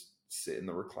do is sit in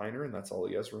the recliner, and that's all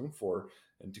he has room for.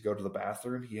 And to go to the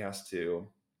bathroom, he has to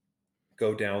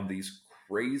go down these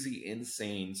crazy,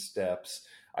 insane steps.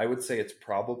 I would say it's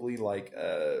probably like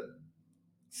a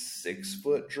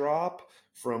 6-foot drop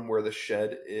from where the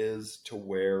shed is to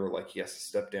where, like, he has to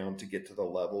step down to get to the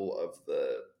level of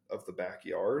the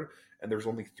backyard. And there's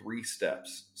only 3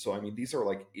 steps. So, I mean, these are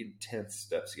like intense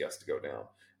steps he has to go down.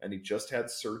 And he just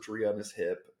had surgery on his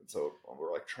hip. And so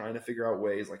we're like trying to figure out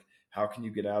ways, like, how can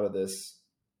you get out of this,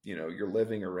 your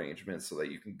living arrangement, so that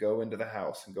you can go into the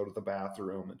house and go to the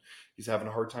bathroom. And he's having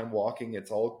a hard time walking. It's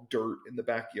all dirt in the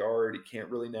backyard. He can't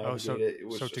really navigate it. It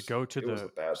was to go to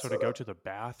the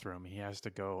bathroom, he has to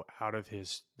go out of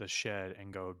the shed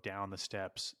and go down the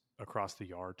steps across the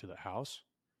yard to the house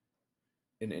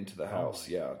and into the house.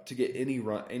 Yeah. To get any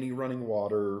running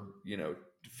water, to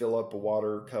fill up a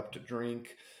water cup to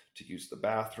drink, to use the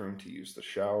bathroom, to use the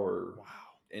shower. Wow.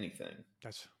 Anything.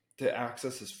 That's to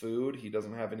access his food. He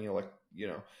doesn't have any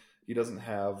he doesn't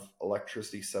have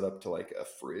electricity set up to like a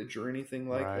fridge or anything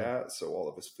like that. So all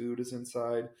of his food is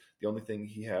inside. The only thing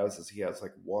he has is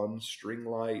like one string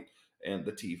light and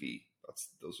the TV.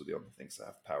 Those are the only things that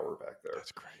have power back there.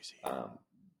 That's crazy.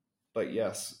 But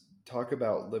yes, talk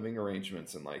about living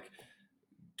arrangements, and like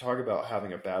talk about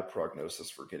having a bad prognosis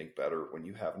for getting better when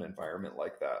you have an environment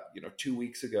like that. 2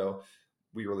 weeks ago,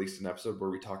 we released an episode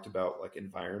where we talked about like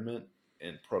environment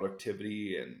and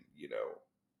productivity, and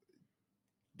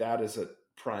that is a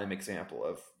prime example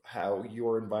of how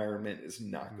your environment is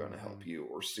not going to help you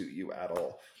or suit you at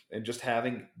all. And just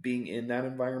being in that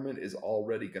environment is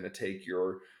already going to take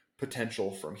your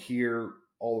potential from here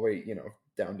all the way,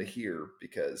 down to here,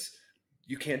 because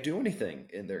you can't do anything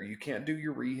in there. You can't do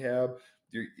your rehab.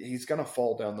 He's going to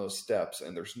fall down those steps,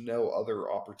 and there's no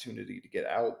other opportunity to get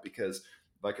out because,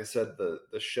 like I said,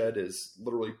 the shed is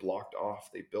literally blocked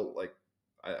off. They built like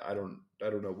I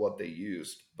don't know what they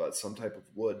used, but some type of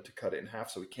wood to cut it in half,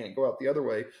 so he can't go out the other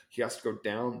way. He has to go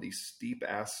down these steep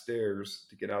ass stairs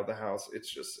to get out of the house.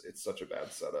 It's such a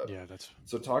bad setup. Yeah, that's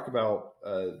so talk about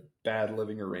a bad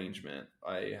living arrangement.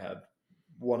 I had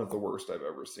one of the worst I've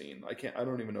ever seen. I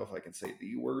don't even know if I can say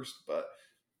the worst, but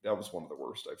that was one of the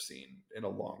worst I've seen in a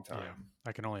long time. Yeah,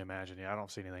 I can only imagine. Yeah, I don't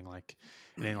see anything like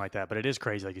that, but it is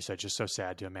crazy, like you said, just so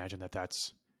sad to imagine that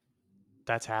that's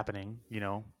happening,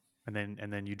 and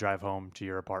then you drive home to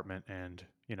your apartment and,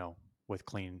 with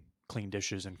clean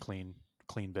dishes and clean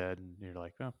bed, and you're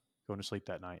like, oh, going to sleep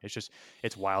that night.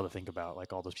 It's wild to think about,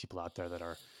 like, all those people out there that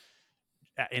are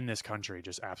in this country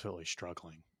just absolutely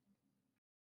struggling.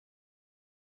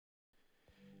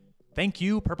 Thank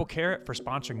you, Purple Carrot, for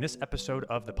sponsoring this episode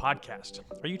of the podcast.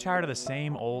 Are you tired of the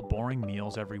same old boring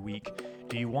meals every week?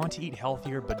 Do you want to eat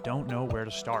healthier but don't know where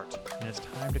to start? And it's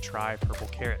time to try Purple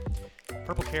Carrot.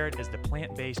 Purple Carrot is the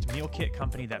plant-based meal kit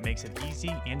company that makes it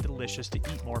easy and delicious to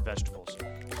eat more vegetables.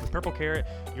 With Purple Carrot,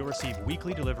 you'll receive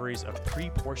weekly deliveries of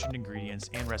pre-portioned ingredients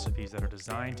and recipes that are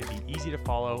designed to be easy to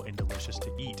follow and delicious to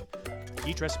eat.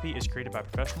 Each recipe is created by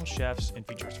professional chefs and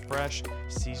features fresh,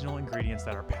 seasonal ingredients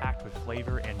that are packed with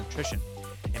flavor and nutrition.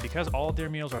 And because all of their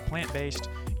meals are plant-based,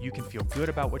 you can feel good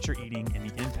about what you're eating and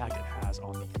the impact it has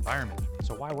on the environment.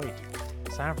 So why wait?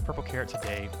 Sign up for Purple Carrot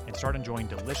today and start enjoying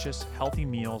delicious, healthy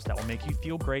meals that will make you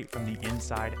feel great from the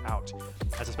inside out.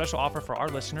 As a special offer for our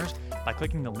listeners, by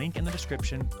clicking the link in the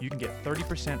description, you can get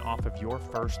 30% off of your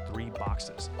first 3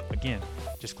 boxes. Again,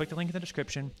 just click the link in the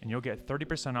description and you'll get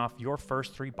 30% off your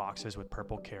first 3 boxes with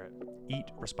Purple Carrot. Eat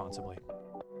responsibly.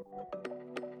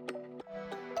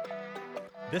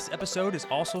 This episode is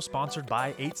also sponsored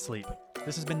by 8 Sleep.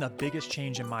 This has been the biggest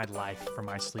change in my life for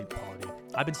my sleep quality.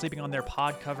 I've been sleeping on their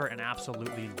pod cover and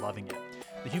absolutely loving it.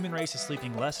 The human race is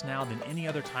sleeping less now than any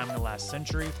other time in the last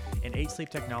century, and 8 Sleep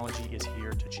technology is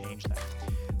here to change that.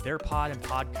 Their pod and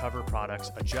pod cover products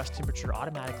adjust temperature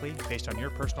automatically based on your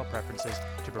personal preferences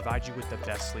to provide you with the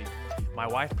best sleep. My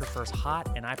wife prefers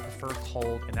hot and I prefer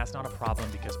cold, and that's not a problem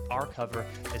because our cover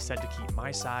is set to keep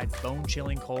my side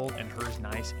bone-chilling cold and hers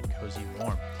nice and cozy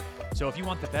warm. So if you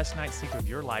want the best night's sleep of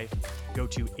your life, go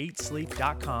to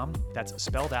 8sleep.com. That's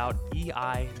spelled out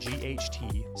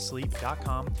EIGHT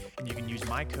sleep.com. And you can use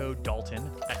my code Dalton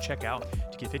at checkout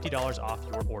to get $50 off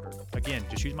your order. Again,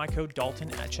 just use my code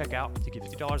Dalton at checkout to get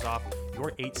 $50 off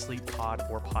your 8 Sleep pod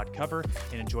or pod cover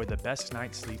and enjoy the best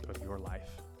night's sleep of your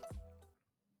life.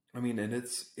 I mean, and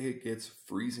it gets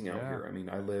freezing out here. I mean,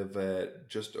 I live at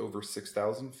just over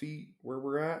 6,000 feet where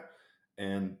we're at.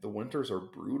 And the winters are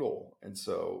brutal. And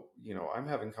so, I'm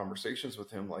having conversations with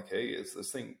him like, hey, is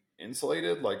this thing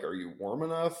insulated? Like, are you warm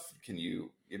enough? Can you,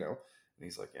 and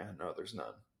he's like, yeah, no, there's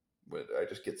none. But I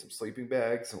just get some sleeping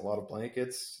bags and a lot of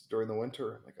blankets during the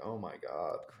winter. I'm like, oh my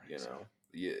God, Crazy.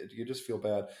 You just feel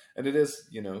bad. And it is,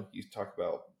 you talk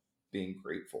about being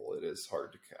grateful. It is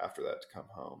hard after that to come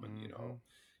home and,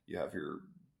 you have your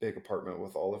big apartment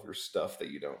with all of your stuff that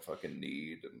you don't fucking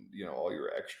need and all your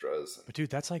extras. But dude,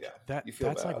 that's like that's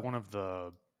bad. Like one of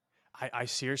the I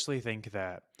seriously think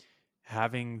that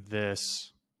having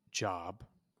this job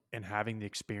and having the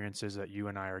experiences that you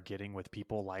and I are getting with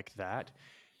people like that,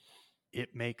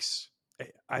 it makes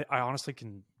I honestly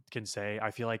can say I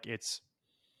feel like it's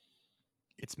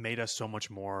made us so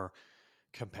much more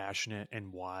compassionate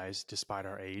and wise despite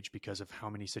our age because of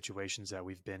how many situations that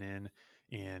we've been in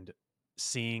and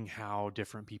seeing how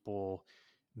different people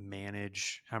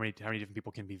manage, how many different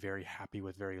people can be very happy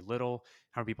with very little,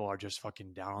 how many people are just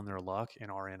fucking down on their luck and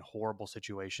are in horrible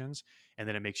situations. And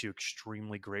then it makes you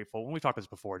extremely grateful. When we talked about this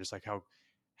before, just like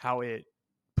how it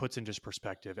puts into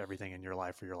perspective everything in your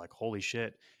life where you're like, holy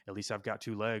shit, at least I've got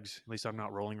 2 legs. At least I'm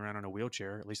not rolling around in a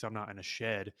wheelchair. At least I'm not in a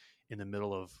shed in the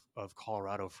middle of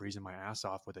Colorado freezing my ass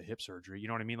off with a hip surgery. You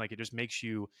know what I mean? Like, it just makes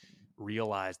you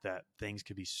realize that things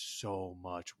could be so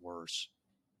much worse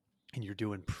and you're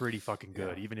doing pretty fucking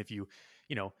good. Yeah. Even if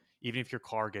even if your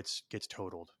car gets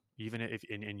totaled, even if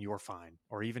and you're fine,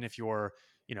 or even if your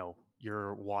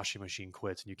washing machine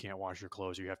quits and you can't wash your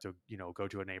clothes, or you have to, go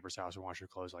to a neighbor's house and wash your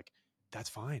clothes, like, that's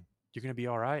fine. You're going to be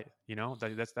all right.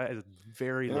 That is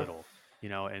very little,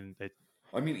 and it,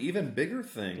 I mean, even bigger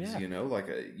things, like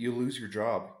you lose your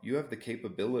job, you have the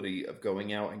capability of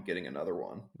going out and getting another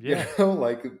one. Yeah.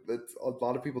 Like a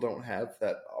lot of people don't have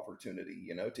that opportunity,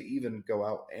 to even go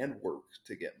out and work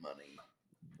to get money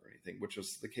or anything, which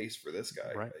was the case for this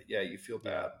guy. Right. Yeah, you feel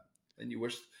bad, and you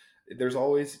wish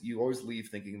you always leave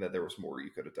thinking that there was more you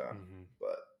could have done,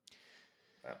 but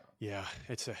I don't know. Yeah,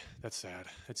 that's sad.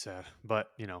 It's sad,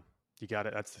 but you got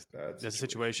it. That's the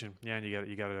situation. Yeah, and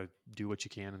you got to do what you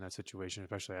can in that situation,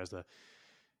 especially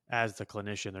as the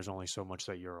clinician, there's only so much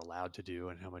that you're allowed to do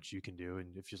and how much you can do.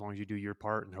 And if, as long as you do your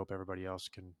part and hope everybody else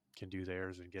can do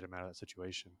theirs and get them out of that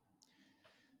situation. It's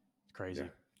Yeah, crazy.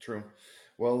 true.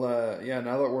 Well, yeah,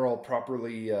 now that we're all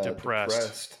properly Depressed.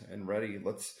 depressed and ready,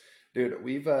 dude,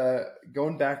 we've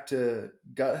going back to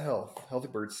gut health, Healthy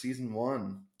Birds season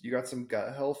 1. You got some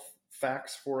gut health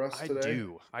facts for us I today?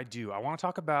 do. I do. I want to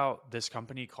talk about this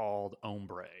company called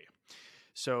Ombre.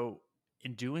 So,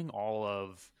 in doing all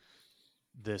of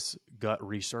this gut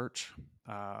research,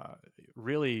 uh,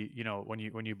 really,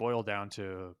 when you boil down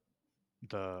to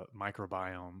the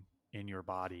microbiome in your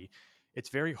body, it's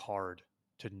very hard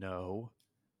to know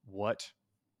what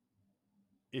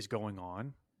is going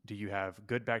on. Do you have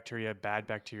good bacteria, bad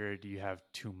bacteria? Do you have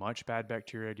too much bad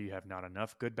bacteria? Do you have not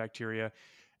enough good bacteria?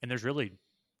 And there's really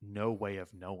no way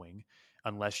of knowing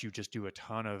unless you just do a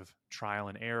ton of trial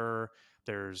and error.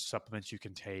 There's supplements you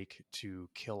can take to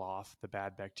kill off the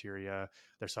bad bacteria.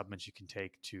 There's supplements you can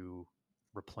take to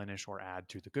replenish or add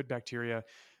to the good bacteria.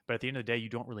 But at the end of the day, you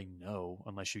don't really know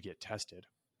unless you get tested.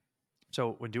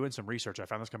 So when doing some research, I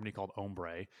found this company called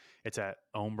Ombre. It's at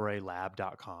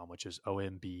ombrelab.com, which is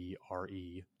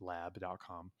OMBRE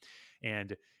lab.com.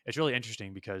 And it's really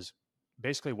interesting because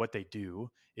basically what they do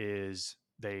is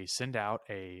they send out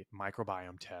a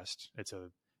microbiome test. It's a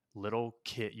little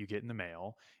kit you get in the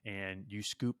mail, and you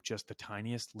scoop just the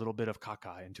tiniest little bit of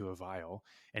caca into a vial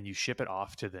and you ship it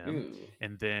off to them. Ooh.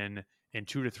 And then in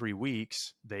 2 to 3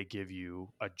 weeks, they give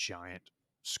you a giant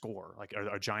score, like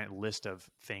a giant list of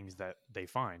things that they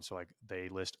find. So like they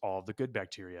list all of the good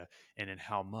bacteria and in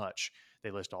how much, they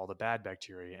list all the bad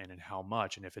bacteria and in how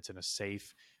much, and if it's in a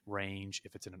safe range,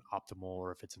 if it's in an optimal,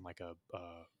 or if it's in like a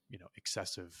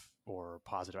excessive or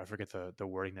positive. I forget the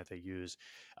wording that they use,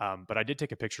 but I did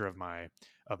take a picture of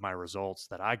my results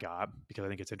that I got because I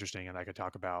think it's interesting, and I could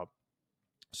talk about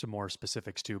some more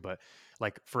specifics too. But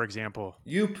like, for example,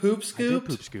 You poop I did scooped?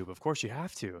 poop scoop. Of course you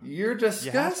have to. You're You have to,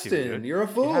 disgusting. dude. You're a You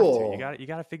have to. fool. You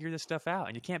got to figure this stuff out,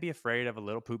 and you can't be afraid of a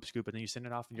little poop scoop, and then you send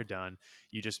it off, and you're done.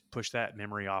 You just push that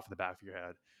memory off in the back of your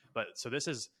head. But so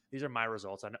these are my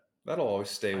results. That'll always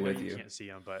stay I know with you you. can't see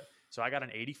them, but so I got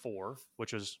an 84,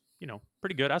 which was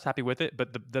pretty good. I was happy with it.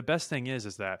 But the best thing is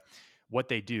that what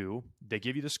they do, they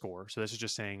give you the score. So this is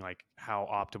just saying like how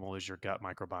optimal is your gut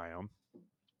microbiome,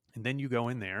 and then you go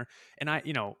in there, and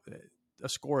a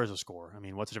score is a score. I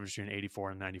mean, what's the difference between an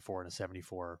 84 and a 94 and a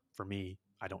 74? For me,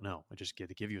 I don't know. I just get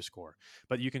to give you a score.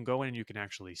 But you can go in and you can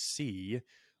actually see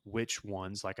which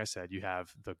ones, like I said, you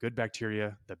have the good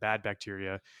bacteria, the bad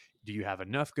bacteria. Do you have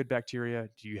enough good bacteria?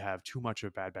 Do you have too much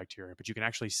of bad bacteria? But you can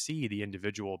actually see the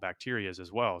individual bacterias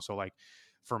as well. So like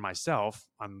for myself,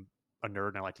 I'm a nerd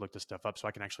and I like to look this stuff up, so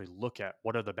I can actually look at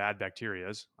what are the bad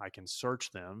bacterias. I can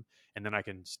search them, and then I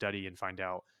can study and find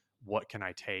out what can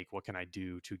I take, what can I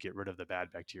do to get rid of the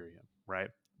bad bacteria, right?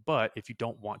 But if you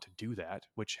don't want to do that,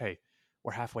 which, hey,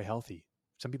 we're halfway healthy.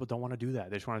 Some people don't want to do that.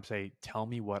 They just want to say, tell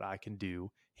me what I can do,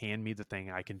 hand me the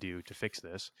thing I can do to fix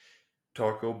this.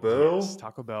 Taco Yes, Bell?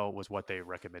 Taco Bell was what they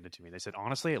recommended to me. They said,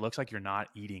 honestly, it looks like you're not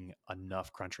eating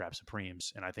enough Crunchwrap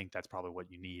Supremes, and I think that's probably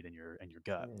what you need in your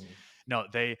gut. No,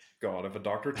 they. God, if a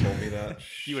doctor told me that,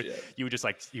 you would shit. you would just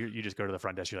like you just go to the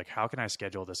front desk. You're like, how can I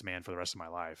schedule this man for the rest of my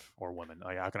life, or woman?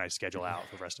 Like, how can I schedule out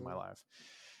for the rest of my life?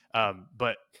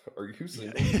 But Are you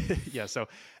single? yeah. So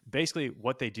basically,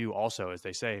 what they do also is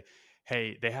they say,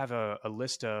 hey, they have a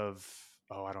list of,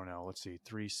 oh, I don't know. Let's see,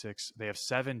 3, 6. They have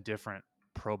 7 different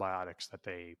probiotics that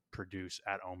they produce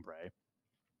at Ombre,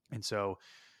 and so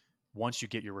once you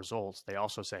get your results, they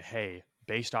also say, hey,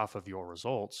 based off of your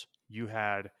results, you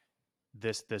had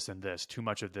this, this, and this, too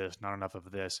much of this, not enough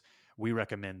of this. We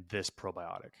recommend this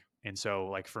probiotic. And so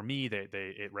like for me,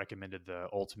 it recommended the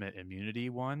ultimate immunity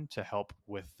one to help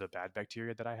with the bad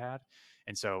bacteria that I had.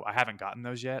 And so I haven't gotten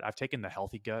those yet. I've taken the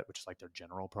healthy gut, which is like their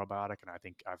general probiotic. And I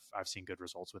think I've seen good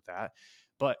results with that.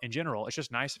 But in general, it's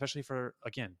just nice, especially for,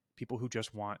 again, people who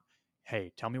just want,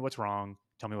 hey, tell me what's wrong.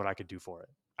 Tell me what I could do for it.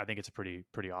 I think it's a pretty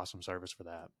awesome service for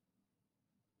that.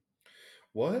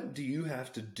 What do you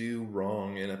have to do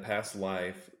wrong in a past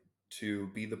life to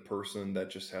be the person that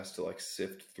just has to like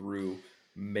sift through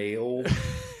male,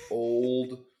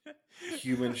 old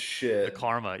human The shit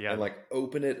karma, yeah. and like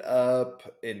open it up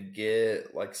and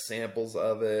get like samples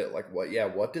of it? Like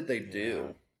what did they Yeah,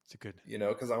 do? it's a good.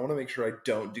 Because I want to make sure I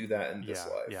don't do that in this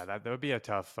Yeah, life. that would be a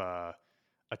tough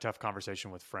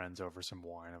conversation with friends over some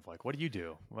wine of like, what do you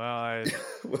do? Well,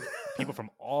 people from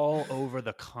all over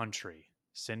the country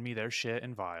send me their shit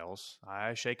in vials.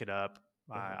 I shake it up.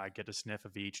 I get a sniff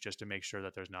of each just to make sure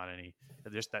that there's not any,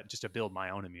 just to build my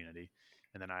own immunity.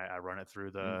 And then I run it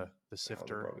through the How they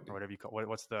sifter probably or do. whatever you call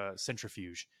what's the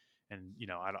centrifuge. And,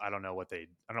 I don't know what they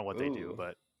do,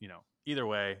 but either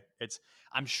way,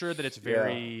 I'm sure that it's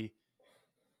very,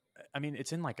 I mean,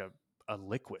 it's in like a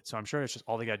liquid. So I'm sure it's just,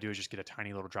 all they got to do is just get a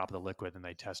tiny little drop of the liquid and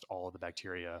they test all of the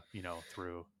bacteria,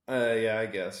 through. Yeah, I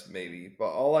guess maybe. But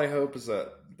all I hope is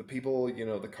that the people,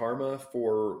 the karma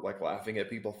for like laughing at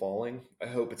people falling, I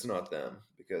hope it's not them,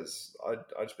 because I'd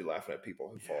just be laughing at people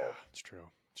who fall. It's true.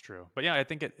 It's true. But yeah, I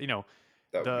think it, that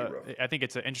would be rough. I think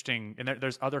it's an interesting, and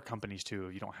there's other companies too.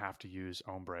 You don't have to use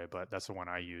Ombre, but that's the one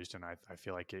I used. And I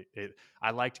feel like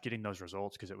I liked getting those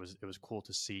results because it was cool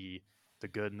to see the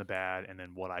good and the bad, and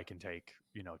then what I can take,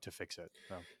 to fix it.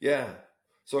 So. Yeah.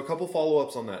 So a couple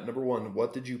follow-ups on that. Number one,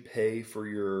 what did you pay for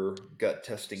your gut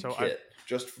testing kit?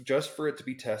 Just for it to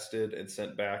be tested and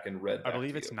sent back and read back. I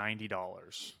believe it's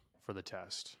 $90 for the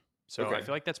test. So I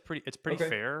feel like it's pretty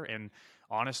fair. And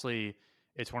honestly,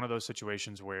 it's one of those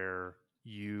situations where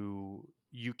you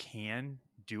can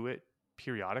do it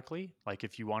periodically. Like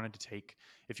if you wanted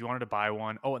to buy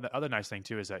one. Oh, and the other nice thing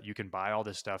too is that you can buy all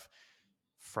this stuff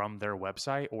from their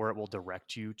website, or it will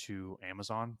direct you to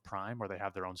Amazon Prime, where they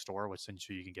have their own store, which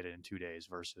essentially you can get it in 2 days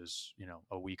versus,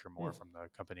 a week or more from the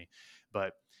company.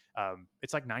 But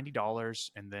it's like $90,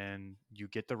 and then you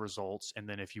get the results. And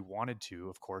then if you wanted to,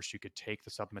 of course, you could take the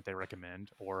supplement they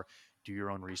recommend or do your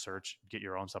own research, get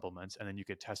your own supplements, and then you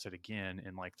could test it again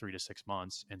in like 3 to 6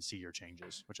 months and see your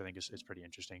changes, which I think is pretty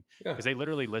interesting. Because they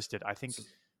literally listed, I think,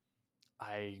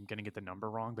 I'm going to get the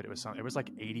number wrong, but it was like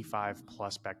 85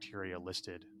 plus bacteria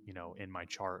listed, in my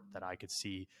chart that I could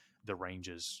see the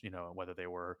ranges, whether they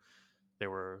were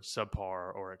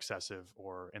subpar or excessive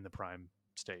or in the prime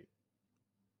state.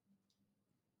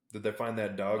 Did they find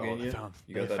that dog in you?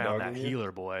 They found that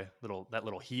healer boy, that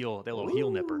little heel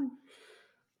nipper.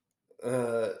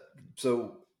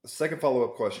 So second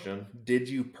follow-up question, did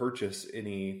you purchase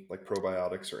any like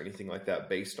probiotics or anything like that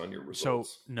based on your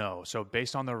results? So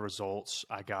based on the results,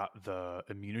 I got the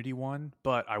immunity one,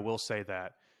 but I will say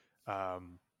that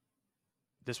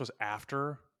this was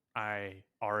after I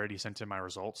already sent in my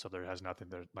results. So there has nothing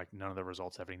there, like none of the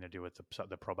results have anything to do with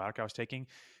the probiotic I was taking.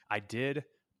 I did,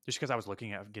 just because I was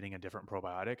looking at getting a different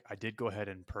probiotic, I did go ahead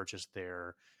and purchase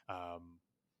their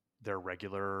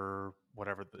regular,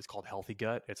 whatever it's called, Healthy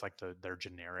Gut. It's like their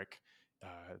generic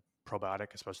probiotic.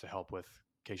 It's supposed to help with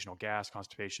occasional gas,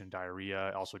 constipation,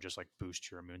 diarrhea, also just like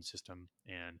boost your immune system,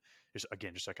 and just like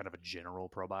kind of a general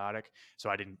probiotic.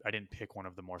 So I didn't pick one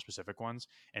of the more specific ones,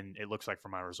 and it looks like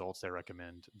from my results they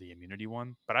recommend the immunity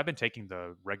one. But I've been taking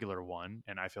the regular one,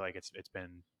 and I feel like it's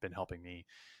been helping me.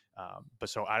 But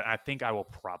so I think I will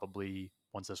probably,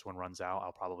 once this one runs out,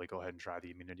 I'll probably go ahead and try the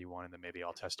immunity one, and then maybe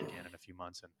I'll test again in a few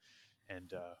months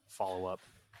and follow up.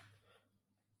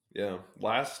 Yeah.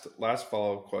 Last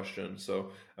follow-up question.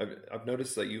 So I've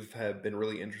noticed that you've been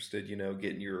really interested,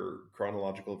 getting your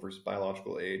chronological versus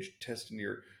biological age, testing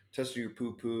your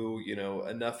poo-poo,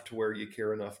 enough to where you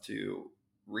care enough to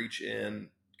reach in,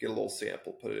 get a little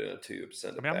sample, put it in a tube,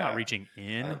 send it back. I'm not reaching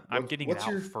in. I'm getting it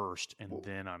out first, and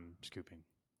then I'm scooping.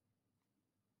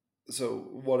 So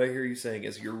what I hear you saying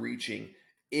is you're reaching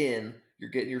in,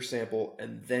 you're getting your sample,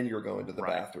 and then you're going to the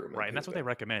bathroom. Right, and that's what they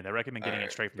recommend. They recommend getting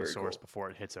it straight from the source before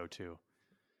it hits O2.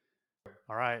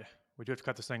 All right. We do have to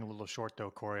cut this thing a little short, though,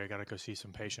 Cory. I got to go see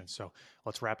some patients. So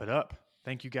let's wrap it up.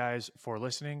 Thank you guys for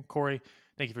listening. Cory,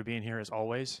 thank you for being here as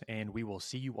always, and we will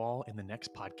see you all in the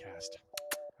next podcast.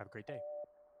 Have a great day.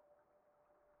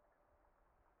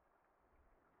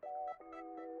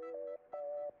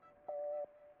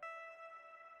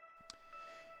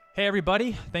 Hey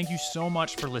everybody, thank you so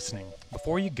much for listening.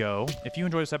 Before you go, if you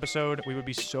enjoyed this episode, we would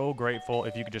be so grateful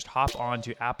if you could just hop on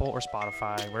to Apple or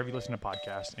Spotify, wherever you listen to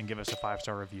podcasts, and give us a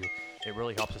 5-star review. It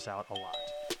really helps us out a lot.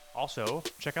 Also,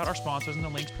 check out our sponsors and the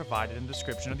links provided in the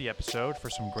description of the episode for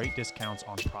some great discounts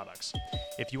on products.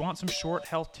 If you want some short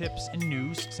health tips and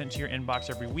news sent to your inbox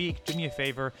every week, do me a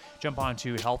favor, jump on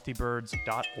to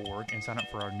healthybirds.org and sign up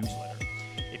for our newsletter.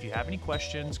 If you have any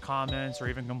questions, comments, or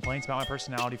even complaints about my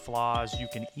personality flaws, you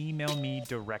can email me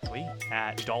directly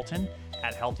at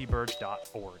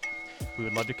dalton@healthybirds.org. We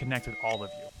would love to connect with all of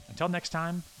you. Until next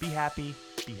time, be happy,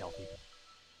 be healthy.